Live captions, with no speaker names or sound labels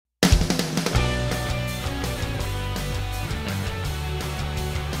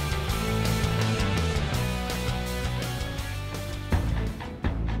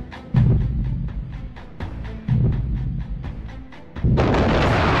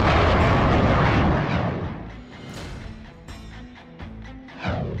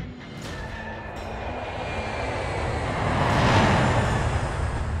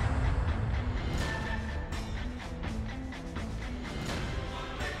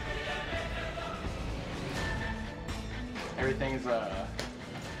Everything's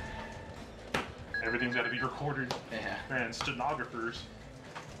Everything's got to be recorded. yeah. Man, stenographers.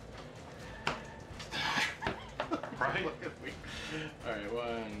 Right? Alright, 1, 2,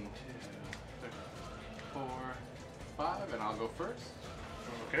 3, 4, 5, and I'll go first.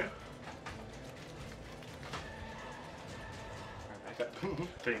 Okay. Alright,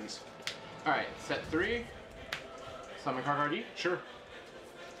 Things. Alright, set 3. Summon card RD. Sure.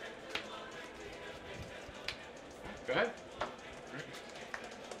 Go ahead.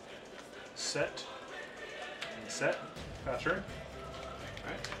 Set. And set. Pass turn.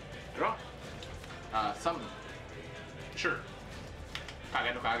 Alright. Draw. Summon. Sure.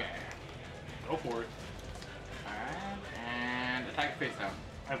 Kage no Kage. Go for it. Alright, and attack face down.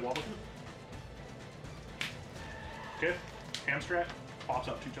 I have Wobble. Okay. Hamstrat. Pops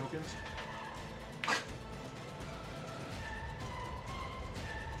up 2 tokens.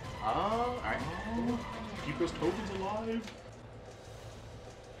 Alright. Keep those tokens alive.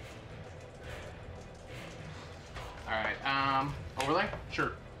 Alright, overlay?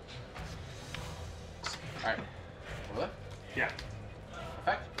 Sure. Alright. Overlay? Yeah.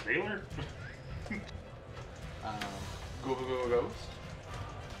 Effect? Baylor? GoGoGo Ghost.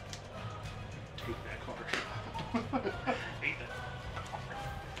 Take that card. Hate that.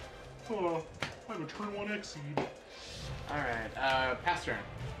 Oh, I have a turn 1 exceed. Alright, pass turn.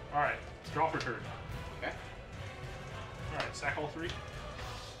 Alright, draw for turn. Okay. Alright, sack all 3.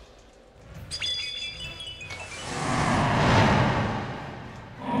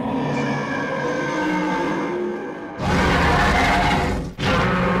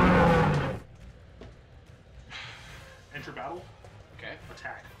 Enter battle. Okay.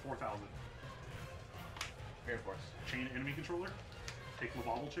 Attack 4,000. Air Force. Chain enemy controller. Take the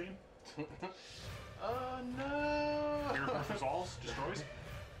wobble chain. Oh no! Air Force resolves, destroys.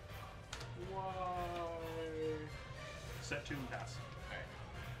 Why? Set 2 and pass. Alright.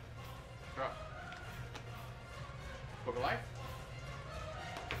 Draw. Book of Life.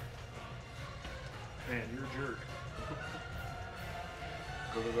 Man, you're a jerk.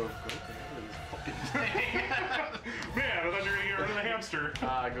 GoGoGo Ghost. Man, I thought you were gonna get rid of the hamster.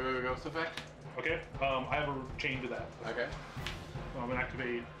 GoGoGo Ghost effect. Okay, I have a chain to that. Okay. I'm gonna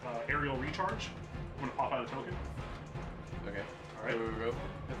activate aerial recharge. I'm gonna pop out a token. Okay. Alright. GoGoGo.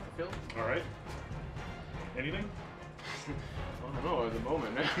 Hit the field. Alright. Anything? I don't know at the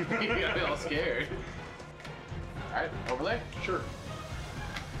moment. You got me all scared. Alright, overlay? Sure.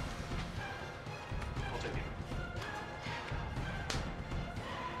 I'll take it.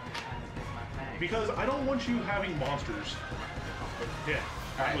 Because I don't want you having monsters. Yeah.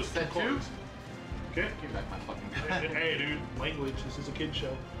 Alright, Those set 2 2. cards. Okay. Give me back my fucking Hey, dude, language. This is a kid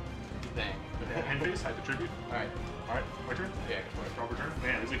show. thing. Hand face, I contribute. Alright. Alright, my turn? Yeah, Draw for turn.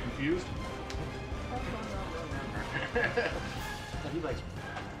 Man, is it confused? he likes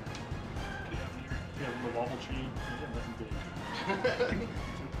Yeah, the wobble chain. Nothing big.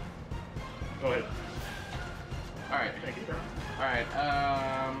 Go ahead. Alright. Thank you. Alright,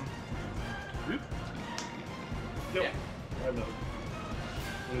 Yep. Yeah. I have nothing.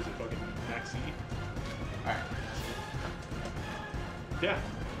 What is it, fucking Max E? Alright. Yeah.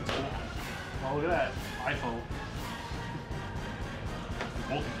 That's cool. Oh, look at that. iPhone.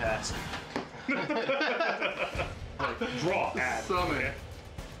 Multitask. Draw. Add. Summon. Okay.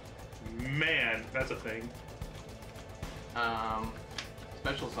 Man, that's a thing.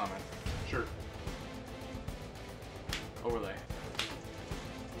 Special summon. Sure. Overlay.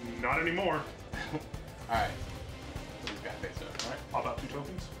 Not anymore. Alright. He's got face up. Alright, pop out 2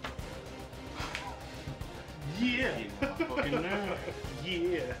 tokens. Yeah! Fucking nerd.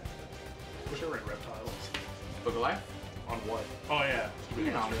 Yeah! Wish I ran reptiles. Book of Life? On what? Oh yeah. Stupid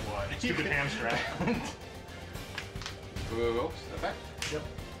You know hamster. what. Stupid hamster. GoGoGo effect? Yep.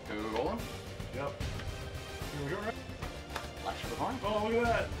 GoGoGo Golem? Yep. Here we go, right? Flash of the Horn? Oh, look at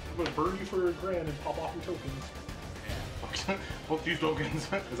that. I'm gonna burn you for $1,000 and pop off your tokens. Yeah. Both these tokens.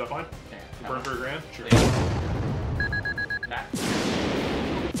 Is that fine? Yeah. Burn for $1,000? Sure. That.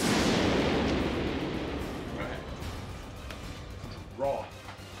 Go ahead. Raw.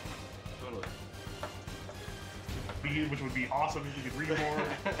 Totally. Which would be awesome if you could read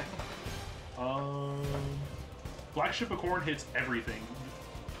more. Black Ship of Corn hits everything.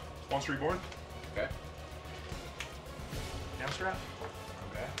 Monster Reborn. Okay. Hamstrat.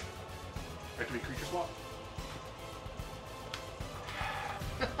 Okay. Activate creature swap.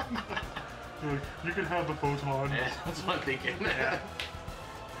 You can have the photon. Yeah, that's what I'm thinking. Yeah.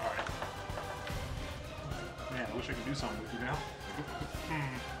 Alright. Man, I wish I could do something with you now.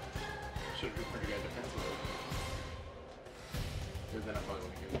 Should have been pretty good defensively. But then I probably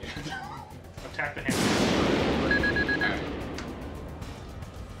wouldn't give it. Attack the hamster. Alright.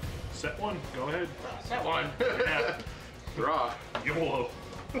 Set one. Go ahead. Set one. Yeah. Draw. YOLO.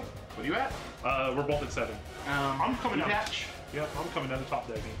 What are you at? We're both at 7. I'm coming down. Detach. Yep, I'm coming down the top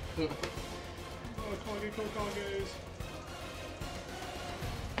decking. Kokages.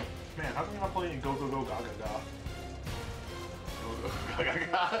 Man, how come you're not playing GoGoGo GaGaGa?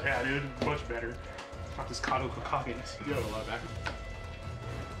 Yeah, dude, much better. Not this Kato Kokages. You have a lot back.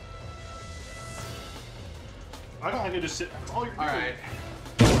 I thought I could just sit. That's all you're doing. Alright.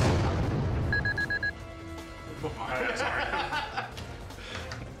 Alright, sorry.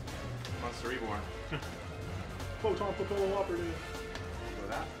 Monster Reborn. Photon Propello Operative. Go with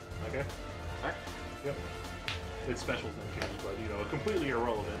that. Okay. Back. Yep. It's specials then change, but you know, completely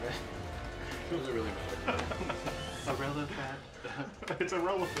irrelevant. Does it really matter? Irrelevant. It's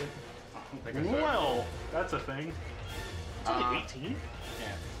irrelevant. I don't think I said. Well, that's a thing. It's only 18? Yeah. Isn't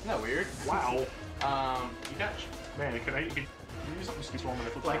that weird? Wow. Detach. Man, can you use something to storm when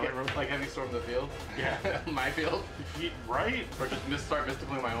it flips Like the right road? like heavy storm the field? Yeah. My field? Right? Or just start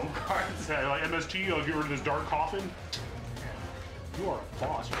mystically my own cards? Yeah, like MST, I'll get rid of this dark coffin. Man, you are a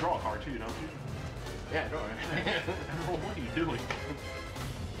boss. You draw a card too, don't you? Yeah, go ahead. What are you doing?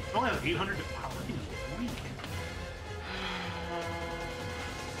 I only have 800 power. He is weak.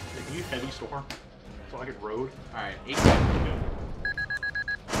 Hey, can you heavy storm? So I get road? Alright, 8.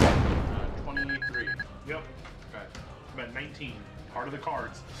 23. Yep. Okay. I'm at 19. Heart of the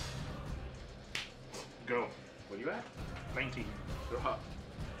cards. Go. What are you at? 19. Draw.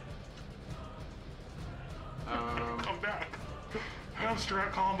 Come back.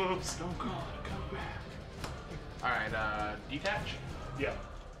 Abstract combos. Oh god, come back. Alright, detach? Yeah.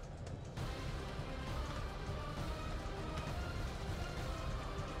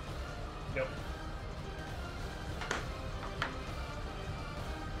 Yep.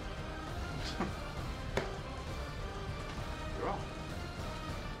 Draw.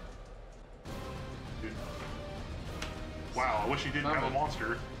 Dude. Wow, I wish you didn't have a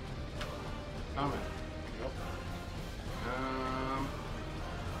monster. Comment. Yep.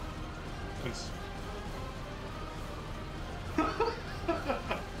 It's...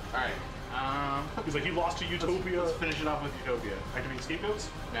 Alright, He's like, you lost to Utopia. let's finish it off with Utopia. Activate scapegoats?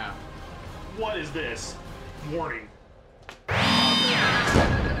 Now. What is this? Warning.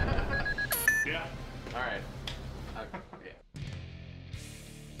 Yeah. Alright. Yeah.